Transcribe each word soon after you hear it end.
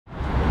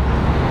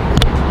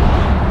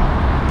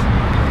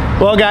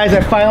Well guys, I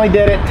finally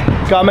did it.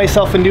 Got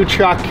myself a new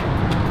truck.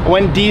 I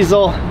went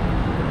diesel,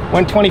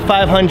 went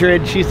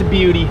 2500. She's a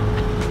beauty.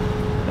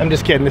 I'm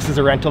just kidding, this is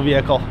a rental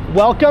vehicle.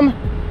 Welcome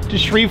to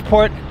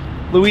Shreveport,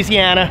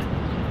 Louisiana.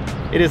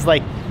 It is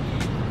like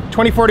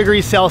 24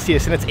 degrees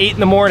Celsius and it's 8 in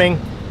the morning.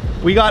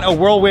 We got a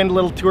whirlwind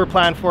little tour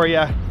plan for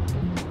you.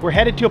 We're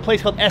headed to a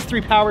place called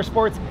S3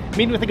 Powersports,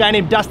 meeting with a guy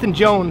named Dustin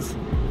Jones,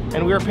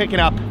 and we were picking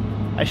up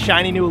a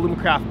shiny new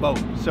Alumacraft boat.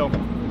 So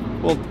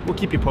we'll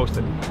keep you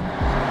posted.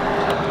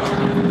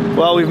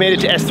 Well, we've made it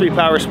to S3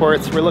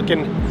 Powersports. We're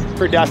looking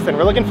for Dustin.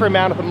 We're looking for a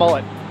man with a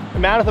mullet. A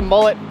man with a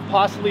mullet,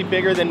 possibly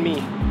bigger than me.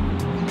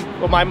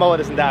 Well, my mullet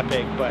isn't that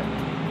big, but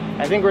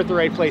I think we're at the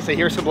right place. I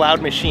hear some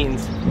loud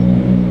machines.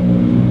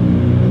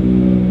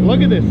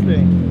 Look at this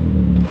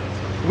thing.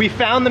 We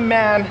found the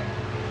man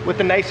with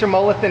the nicer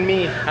mullet than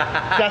me,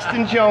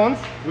 Dustin Jones.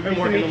 We've been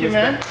working on this,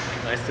 man.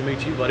 Nice to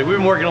meet you, buddy. We've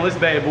been working on this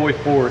bad boy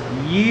for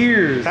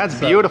years. That's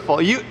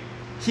beautiful.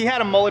 He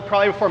had a mullet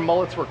probably before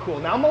mullets were cool.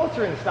 Now mullets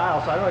are in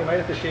style, so I don't know, you might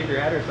have to shave your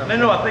head or something.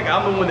 No, I think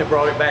I'm the one that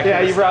brought it back. Yeah,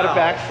 you brought it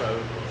back.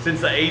 So since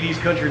the 80s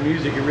country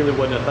music, it really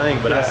wasn't a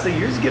thing, but yeah. I see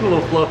yours getting a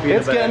little fluffy.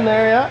 It's getting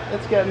there, yeah,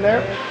 it's getting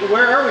there.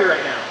 Where are we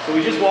right now? So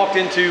we just walked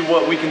into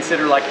what we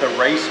consider like the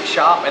race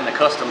shop and the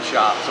custom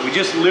shop. So we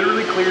just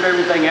literally cleared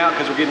everything out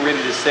because we're getting ready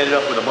to set it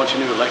up with a bunch of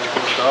new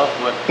electrical stuff.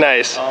 But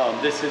nice.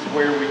 This is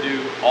where we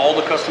do all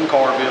the custom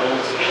car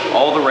builds,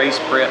 all the race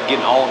prep,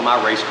 getting all of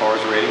my race cars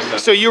ready.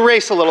 So you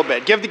race a little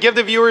bit. Give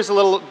the viewers a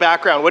little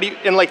background. What do you,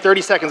 in like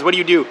 30 seconds, what do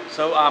you do?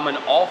 So I'm an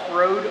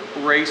off-road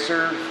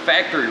racer,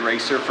 factory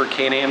racer for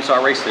Can-Am. So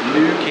I race the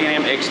new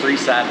Can-Am X3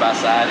 side by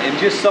side, and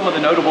just some of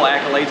the notable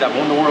accolades. I've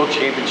won the world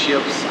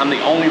championships. I'm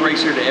the only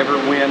racer to ever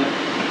win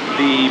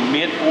the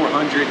Mint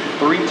 400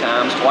 3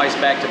 times, twice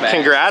back to back.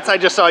 Congrats, I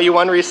just saw you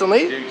won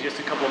recently. Dude, just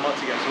a couple of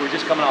months ago. So we're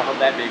just coming off of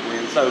that big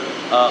win. So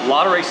a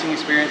lot of racing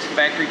experience,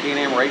 factory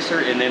Can-Am racer,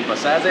 and then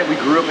besides that, we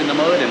grew up in the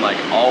mud and like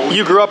all.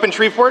 You grew up in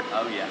Shreveport?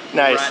 Oh yeah.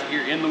 Nice. Right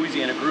here in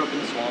Louisiana, grew up in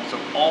the swamp, so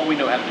all we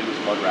know how to do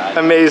is mud ride.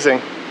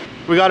 Amazing.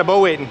 We got a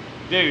boat waiting.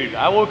 Dude,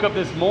 I woke up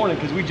this morning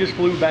because we just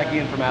flew back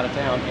in from out of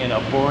town and a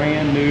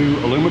brand new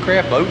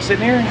Alumacraft boat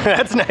sitting here.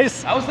 That's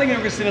nice. I was thinking they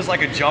were gonna send us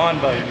like a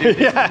John boat. Dude,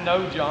 this is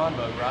no John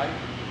boat, right?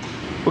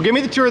 Well, give me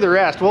the tour of the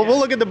rest. We'll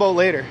look at the boat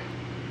later.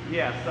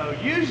 Yeah, so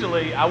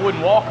usually I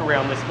wouldn't walk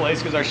around this place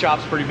because our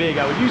shop's pretty big.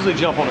 I would usually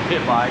jump on a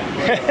pit bike.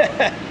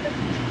 But,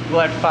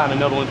 we'll have to find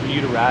another one for you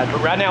to ride.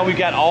 But right now we've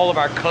got all of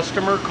our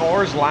customer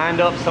cars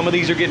lined up. Some of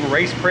these are getting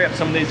race prepped,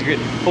 some of these are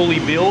getting fully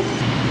built.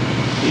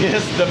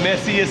 Yes, the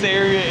messiest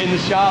area in the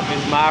shop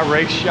is my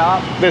race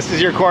shop. This is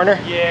your corner?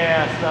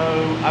 Yeah,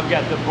 so I've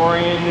got the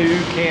brand new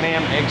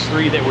Can-Am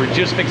X3 that we're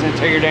just fixing to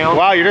tear down.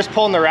 Wow, you're just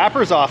pulling the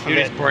wrappers off of it.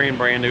 It's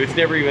brand new. It's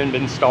never even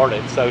been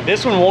started. So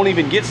this one won't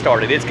even get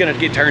started. It's gonna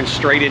get turned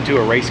straight into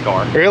a race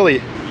car.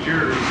 Really?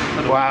 Yours.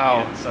 Wow.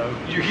 Weekend. So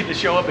you get to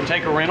show up and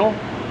take a rental.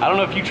 I don't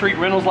know if you treat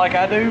rentals like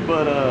I do,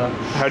 but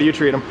how do you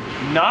treat them?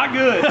 Not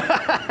good.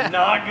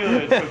 Not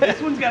good. So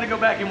this one's got to go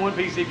back in one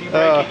piece. If you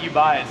break it, you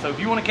buy it. So if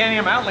you want a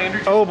Can-Am Outlander,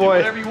 just oh boy,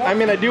 do whatever you want. I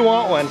mean, I do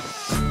want one.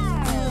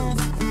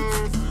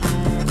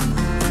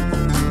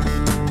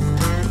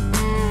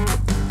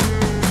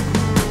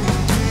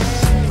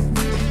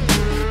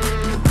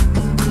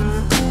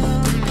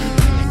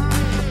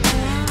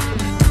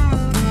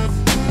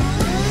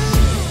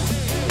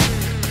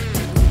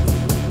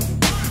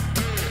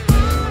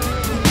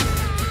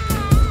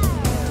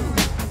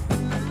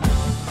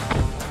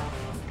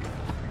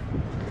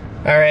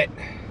 All right,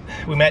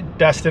 we met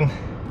Dustin,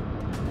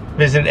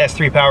 visited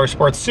S3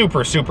 Powersports.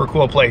 Super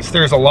cool place.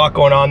 There's a lot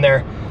going on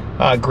there.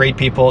 Great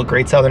people,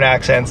 great southern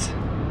accents.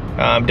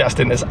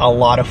 Dustin is a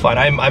lot of fun.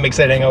 I'm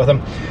excited to hang out with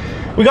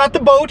him. We got the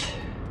boat.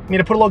 Need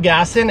to put a little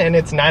gas in, and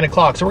it's 9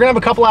 o'clock. So we're gonna have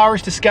a couple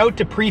hours to scout,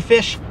 to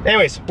pre-fish.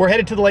 Anyways, we're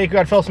headed to the lake. We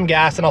gotta fill some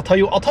gas, and I'll tell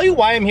you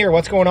why I'm here,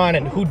 what's going on,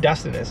 and who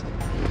Dustin is.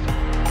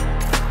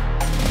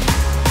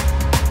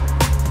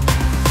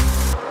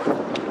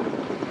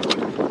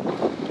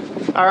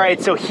 All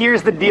right, so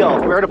here's the deal.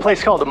 We're at a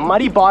place called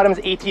Muddy Bottoms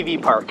ATV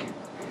Park.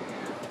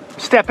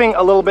 Stepping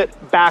a little bit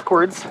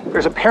backwards,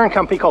 there's a parent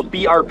company called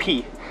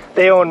BRP.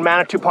 They own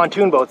Manitou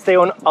pontoon boats. They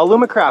own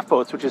Alumacraft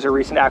boats, which is a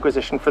recent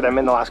acquisition for them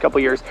in the last couple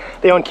of years.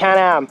 They own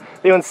Can-Am,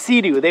 they own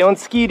Sea-Doo, they own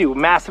Ski-Doo,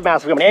 massive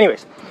company.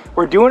 Anyways,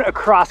 we're doing a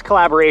cross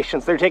collaboration.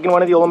 So they're taking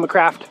one of the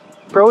Alumacraft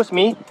pros,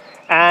 me,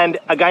 and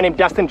a guy named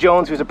Dustin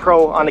Jones, who's a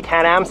pro on the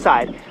Can-Am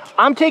side.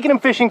 I'm taking him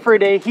fishing for a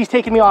day, he's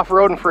taking me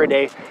off-roading for a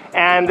day,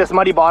 and this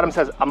Muddy Bottoms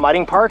has a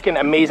mudding park and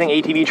amazing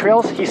ATV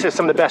trails. He says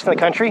some of the best in the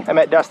country. I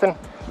met Dustin,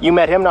 you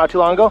met him not too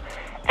long ago,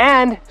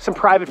 and some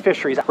private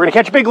fisheries. We're gonna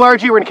catch a big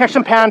largie, we're gonna catch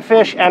some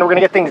panfish, and we're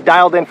gonna get things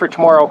dialed in for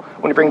tomorrow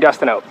when we bring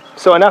Dustin out.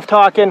 So enough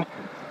talking,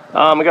 we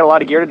got a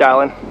lot of gear to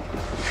dial in.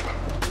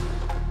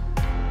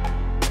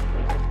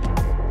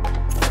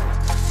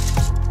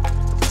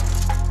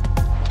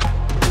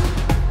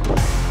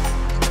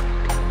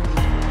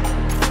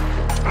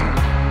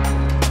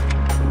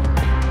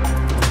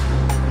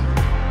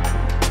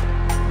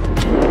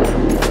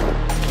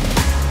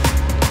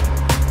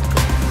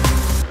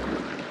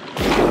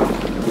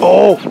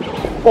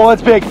 Oh,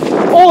 that's big.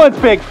 Oh, Oh,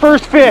 that's big.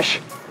 First fish.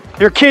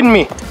 You're kidding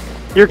me.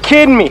 You're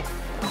kidding me.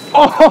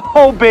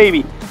 Oh,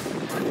 baby.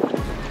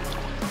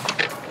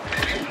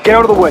 Get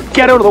out of the wood.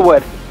 Get out of the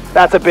wood.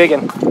 That's a big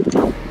one.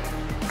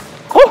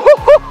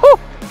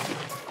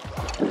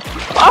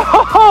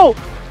 Oh!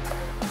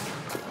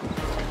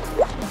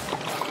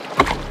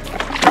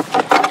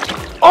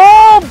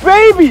 Oh,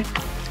 baby!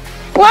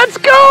 Let's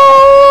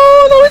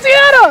go,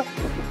 Louisiana!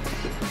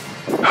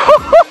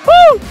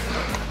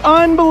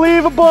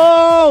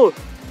 Unbelievable!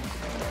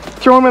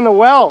 Throw him in the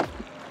well.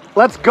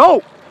 Let's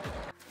go.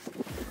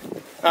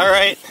 All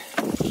right,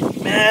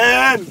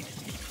 man.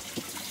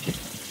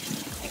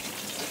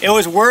 It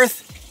was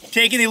worth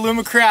taking the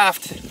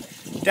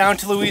Alumacraft down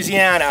to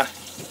Louisiana.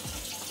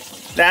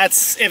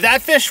 If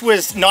that fish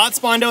was not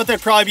spawned out,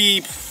 that'd probably be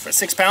a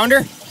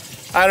 6-pounder.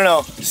 I don't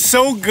know.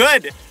 So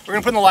good. We're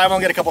gonna put in the live well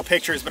and get a couple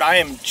pictures, but I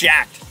am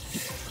jacked.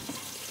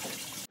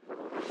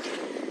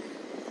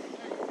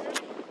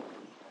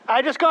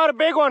 I just got a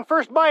big one,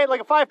 first bite, like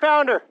a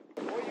 5-pounder.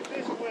 What are you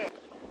fishing with?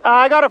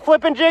 I got a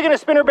flipping jig and a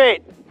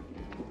spinnerbait.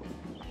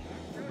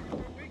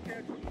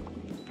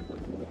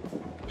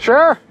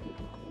 Sure.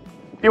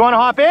 You want to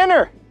hop in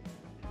or?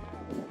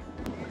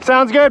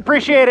 Sounds good.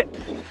 Appreciate it.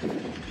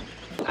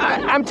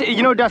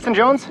 You know Dustin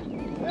Jones?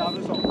 Yeah, I'm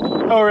just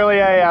on. Oh, really?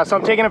 Yeah. So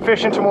I'm taking him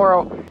fishing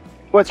tomorrow.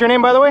 What's your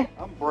name, by the way?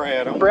 I'm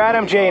Brad. Brad,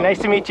 I'm Jay. Nice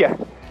to meet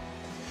you.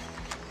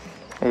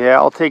 Yeah,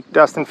 I'll take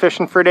Dustin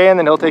fishing for a day, and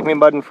then he'll take me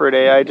mudding for a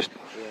day.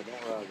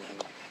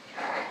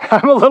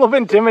 I'm a little bit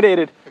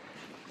intimidated.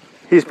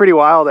 He's pretty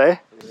wild, eh?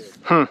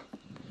 I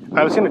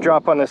was gonna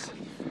drop on this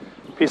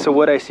piece of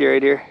wood I see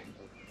right here.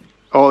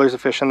 Oh, there's a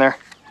fish in there.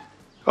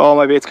 Oh,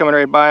 my bait's coming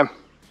right by him.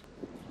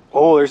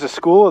 Oh, there's a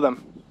school of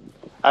them.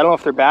 I don't know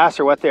if they're bass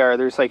or what they are.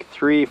 There's like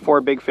 3,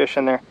 4 big fish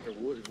in there.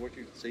 Wood is what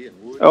you can see in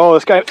wood. Oh,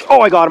 this guy, oh,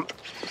 I got him.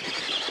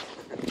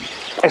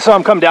 I saw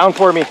him come down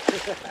for me.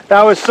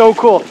 That was so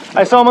cool.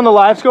 I saw him on the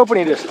live scope and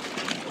he just,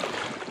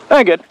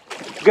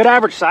 good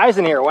average size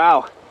in here,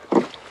 wow.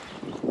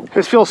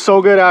 This feels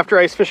so good after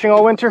ice fishing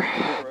all winter.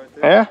 Right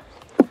yeah,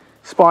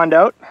 spawned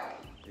out.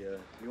 Yeah,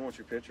 you want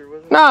your picture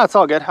with it? Nah, it's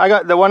all good. I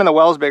got the one in the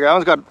well's bigger. That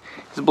one's got,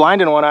 he's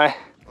blind in one eye.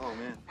 Oh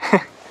man, I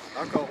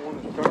caught one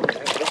in the tournament.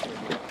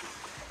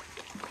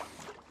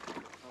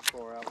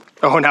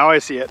 Oh, now I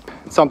see it.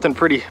 Something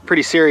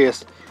pretty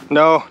serious.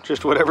 No,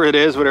 just whatever it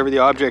is, whatever the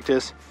object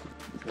is.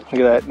 Look at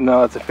that.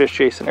 No, it's a fish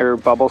chasing air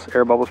bubbles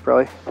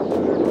probably.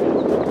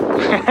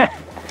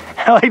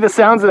 I like the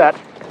sounds of that.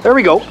 There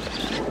we go.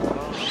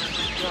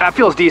 That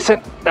feels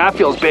decent. That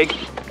feels big.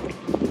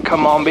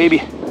 Come on,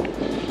 baby.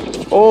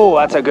 Oh,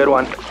 that's a good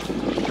one.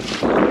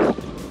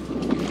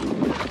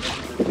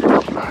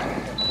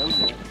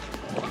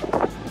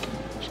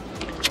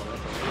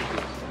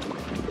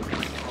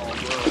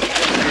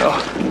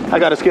 Oh, I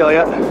got a scale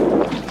yet.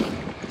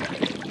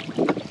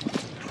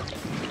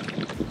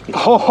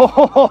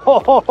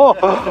 Oh,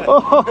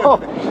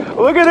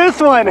 look at this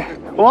one.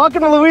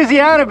 Welcome to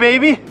Louisiana,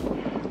 baby.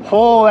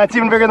 Oh, that's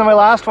even bigger than my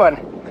last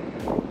one.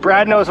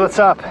 Brad knows what's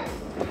up.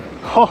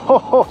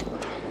 Oh,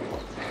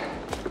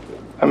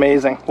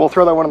 amazing. We'll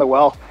throw that one in the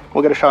well.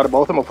 We'll get a shot of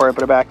both of them before I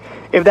put it back.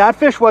 If that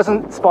fish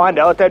wasn't spawned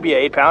out, that'd be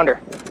an 8-pounder.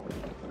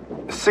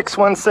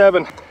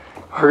 617.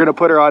 We're gonna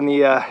put her on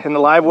the in the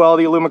live well,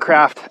 the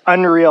Alumacraft.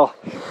 Unreal.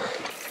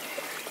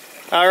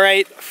 All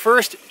right,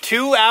 first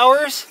 2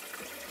 hours.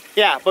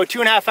 Yeah, about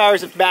 2.5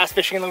 hours of bass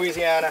fishing in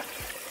Louisiana.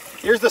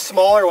 Here's the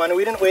smaller one.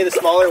 We didn't weigh the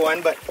smaller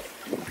one, but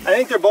I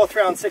think they're both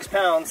around 6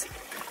 pounds.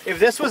 If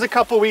this was a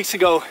couple weeks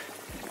ago,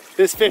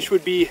 this fish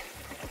would be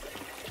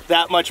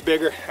that much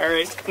bigger. All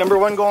right, number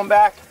one going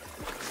back.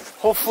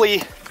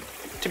 Hopefully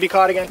to be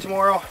caught again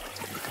tomorrow.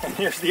 And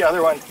here's the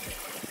other one.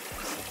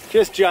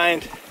 Just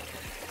giant,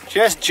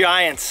 just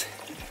giants.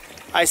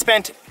 I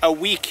spent a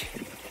week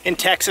in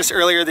Texas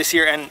earlier this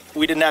year and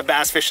we didn't have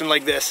bass fishing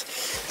like this.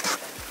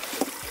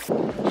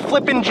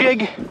 Flipping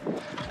jig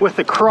with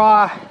the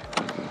craw,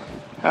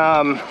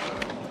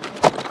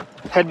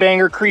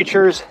 headbanger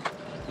creatures,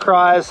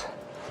 craws.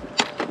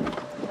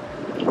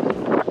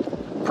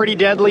 Pretty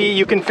deadly.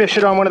 You can fish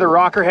it on one of the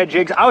rocker head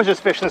jigs. I was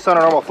just fishing this on a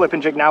normal flipping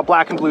jig now,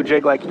 black and blue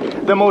jig, like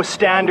the most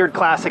standard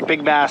classic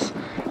big bass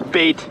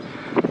bait.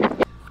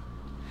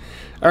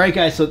 All right,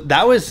 guys, so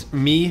that was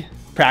me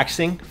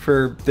practicing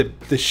for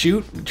the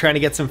shoot, trying to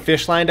get some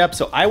fish lined up.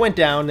 So I went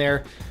down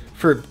there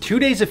for 2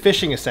 days of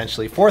fishing,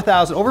 essentially.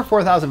 Over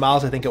 4,000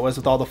 miles, I think it was,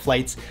 with all the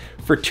flights,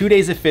 for 2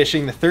 days of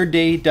fishing. The third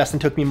day, Dustin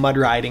took me mud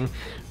riding.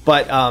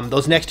 But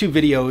those next 2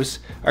 videos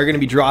are going to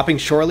be dropping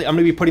shortly. I'm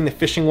going to be putting the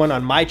fishing one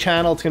on my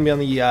channel. It's going to be on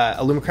the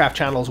Alumacraft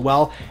channel as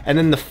well. And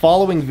then the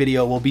following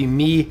video will be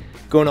me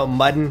going out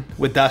mudding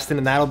with Dustin,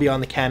 and that'll be on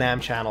the Can-Am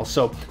channel.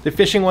 So the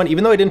fishing one,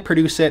 even though I didn't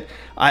produce it,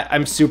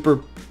 I'm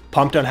super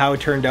pumped on how it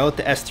turned out.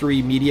 The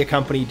S3 media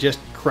company just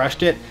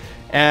crushed it,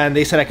 and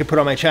they said I could put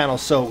it on my channel.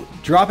 So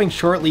dropping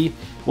shortly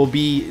will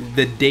be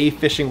the day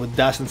fishing with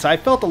Dustin. So I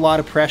felt a lot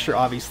of pressure,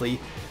 obviously,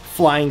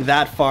 flying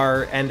that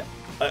far, and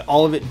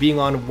all of it being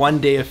on one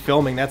day of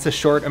filming. That's a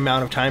short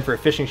amount of time for a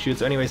fishing shoot.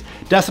 So anyways,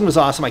 Dustin was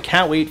awesome. I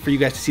can't wait for you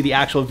guys to see the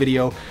actual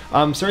video.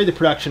 Sorry the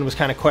production was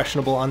kind of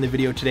questionable on the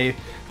video today,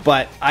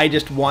 but I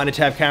just wanted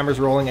to have cameras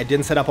rolling. I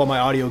didn't set up all my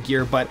audio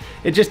gear, but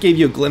it just gave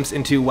you a glimpse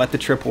into what the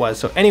trip was.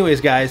 So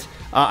anyways, guys,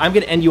 I'm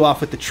gonna end you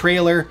off with the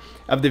trailer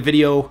of the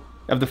video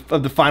of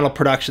the final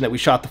production that we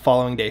shot the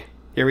following day.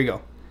 Here we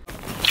go.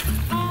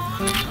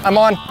 I'm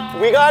on.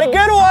 We got a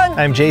good one.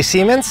 I'm Jay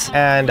Siemens,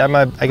 and I'm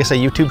I guess a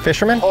YouTube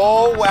fisherman.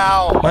 Oh,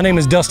 wow. My name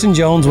is Dustin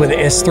Jones with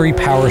S3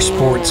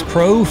 Powersports,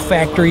 Pro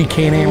Factory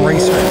Can-Am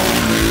Racer.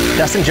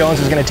 Dustin Jones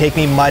is gonna take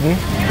me mudding.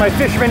 My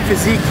fisherman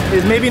physique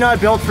is maybe not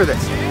built for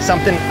this.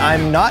 Something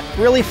I'm not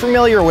really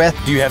familiar with.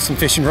 Do you have some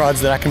fishing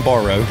rods that I can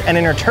borrow? And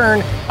in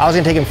return, I was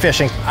gonna take him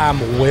fishing. I'm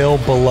well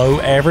below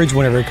average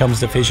whenever it comes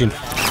to fishing.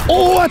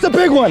 Oh, that's a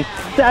big one.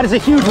 That is a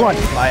huge one.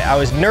 I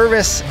was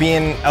nervous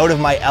being out of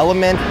my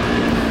element.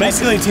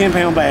 Basically a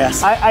 10-pound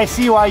bass. I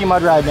see why you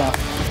mud ride now.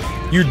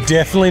 You're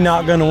definitely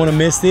not gonna wanna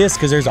miss this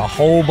because there's a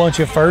whole bunch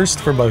of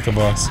firsts for both of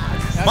us.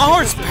 My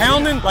heart's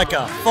pounding like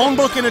a phone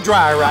book in a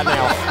dryer right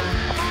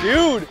now.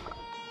 Dude.